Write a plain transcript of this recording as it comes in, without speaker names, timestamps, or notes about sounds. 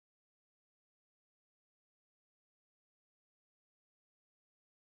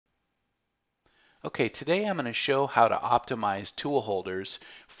Okay, today I'm going to show how to optimize tool holders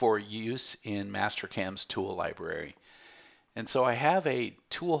for use in Mastercam's tool library. And so I have a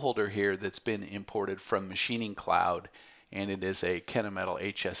tool holder here that's been imported from Machining Cloud, and it is a Kennametal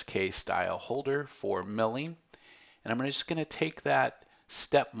HSK style holder for milling. And I'm just going to take that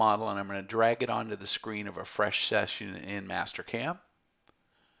step model and I'm going to drag it onto the screen of a fresh session in Mastercam.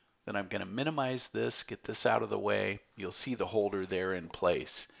 Then I'm going to minimize this, get this out of the way. You'll see the holder there in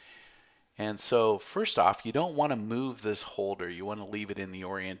place. And so first off, you don't want to move this holder. You want to leave it in the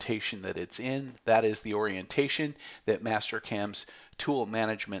orientation that it's in. That is the orientation that Mastercam's tool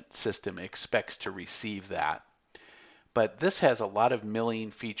management system expects to receive that. But this has a lot of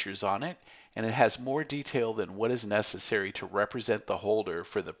milling features on it, and it has more detail than what is necessary to represent the holder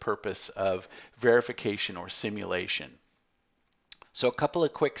for the purpose of verification or simulation. So a couple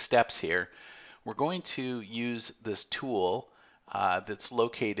of quick steps here. We're going to use this tool that's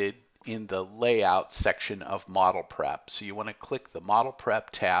located in the layout section of model prep. So you want to click the model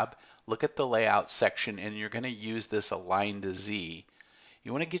prep tab, look at the layout section, and you're going to use this align to Z.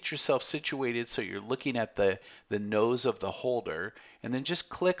 You want to get yourself situated so you're looking at the nose of the holder, and then just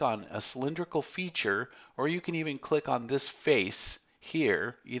click on a cylindrical feature, or you can even click on this face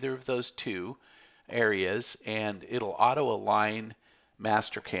here, either of those two areas, and it'll auto align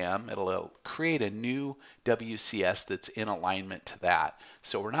Mastercam. It'll create a new WCS that's in alignment to that.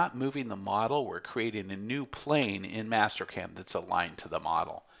 So we're not moving the model, we're creating a new plane in Mastercam that's aligned to the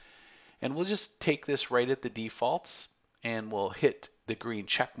model. And we'll just take this right at the defaults and we'll hit the green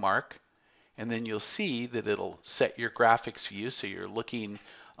check mark, and then you'll see that it'll set your graphics view so you're looking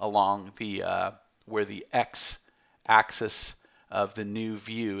along the where the X axis of the new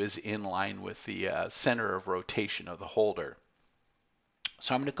view is in line with the center of rotation of the holder.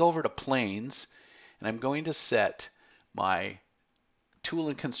 So I'm going to go over to planes, and I'm going to set my tool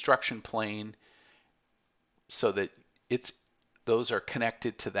and construction plane so that those are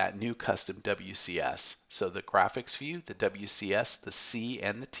connected to that new custom WCS. So the graphics view, the WCS, the C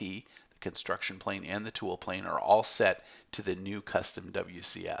and the T, the construction plane and the tool plane are all set to the new custom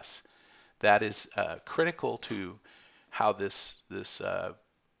WCS. That is critical to how this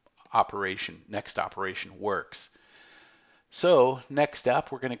next operation works. So next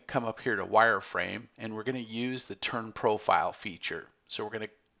up, we're going to come up here to wireframe, and we're going to use the turn profile feature. So we're going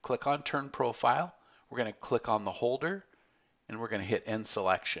to click on turn profile, we're going to click on the holder, and we're going to hit end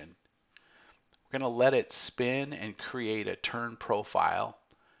selection. We're going to let it spin and create a turn profile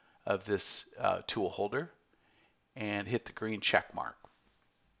of this tool holder and hit the green check mark.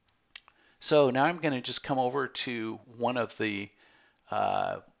 So now I'm going to just come over to one of the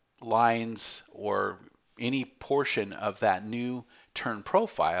lines or any portion of that new turn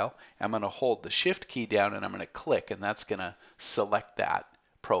profile. I'm going to hold the shift key down and I'm going to click, and that's going to select that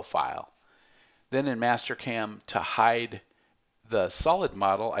profile. Then in Mastercam, to hide the solid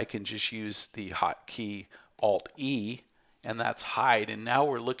model, I can just use the hotkey Alt E, and that's hide, and now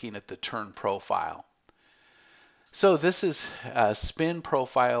we're looking at the turn profile. So this is a spin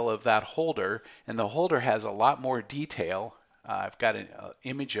profile of that holder, and the holder has a lot more detail. I've got an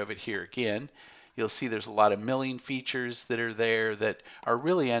image of it here again. You'll see there's a lot of milling features that are there that are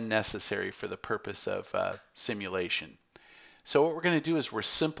really unnecessary for the purpose of simulation. So what we're going to do is we're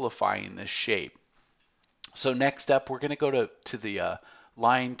simplifying this shape. So next up, we're going to go to the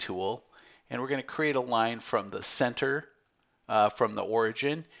line tool, and we're going to create a line from the center, from the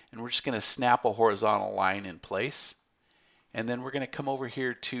origin, and we're just going to snap a horizontal line in place. And then we're going to come over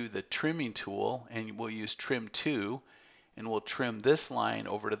here to the trimming tool, and we'll use trim 2, and we'll trim this line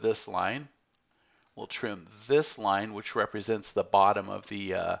over to this line. We'll trim this line, which represents the bottom of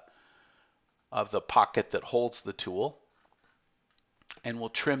the pocket that holds the tool, and we'll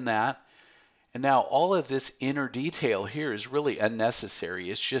trim that. And now all of this inner detail here is really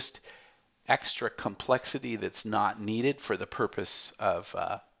unnecessary. It's just extra complexity that's not needed for the purpose of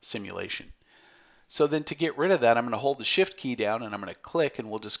simulation. So then to get rid of that, I'm going to hold the shift key down and I'm going to click, and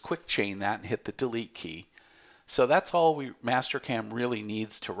we'll just quick chain that and hit the delete key. So that's all Mastercam really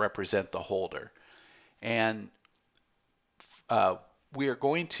needs to represent the holder. And we are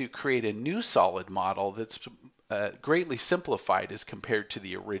going to create a new solid model that's greatly simplified as compared to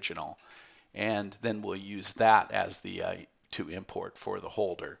the original. And then we'll use that as the to import for the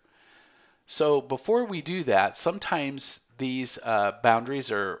holder. So before we do that, sometimes these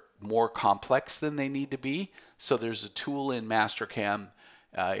boundaries are more complex than they need to be. So there's a tool in Mastercam.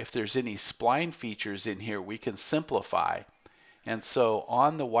 If there's any spline features in here, we can simplify. And so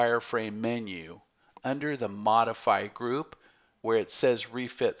on the wireframe menu, under the modify group, where it says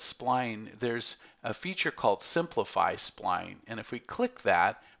refit spline, there's a feature called simplify spline. And if we click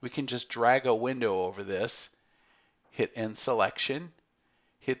that, we can just drag a window over this, hit end selection,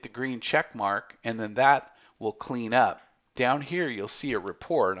 hit the green check mark, and then that will clean up. Down here you'll see a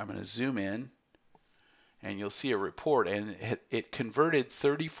report. I'm going to zoom in and you'll see a report, and it converted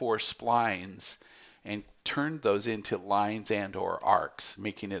 34 splines and turned those into lines and or arcs,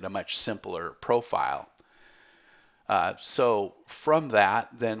 making it a much simpler profile. So from that,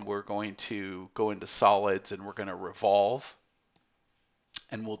 then we're going to go into solids and we're going to revolve,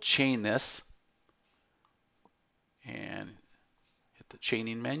 and we'll chain this and hit the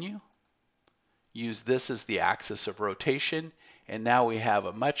chaining menu. Use this as the axis of rotation, and now we have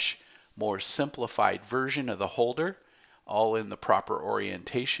a much more simplified version of the holder, all in the proper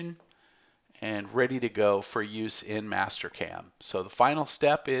orientation and ready to go for use in Mastercam. So the final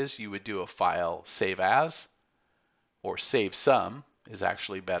step is you would do a file save as, or save some is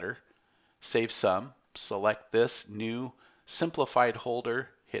actually better. Save some, select this new simplified holder,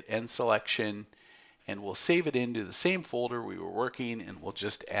 hit end selection, and we'll save it into the same folder we were working, and we'll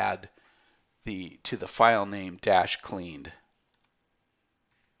just add to the file name -cleaned.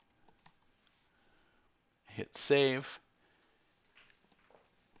 Hit save.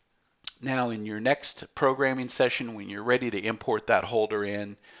 Now in your next programming session, when you're ready to import that holder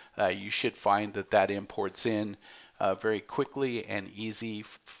in, you should find that that imports in very quickly and easy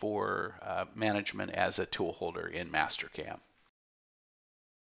for management as a tool holder in Mastercam.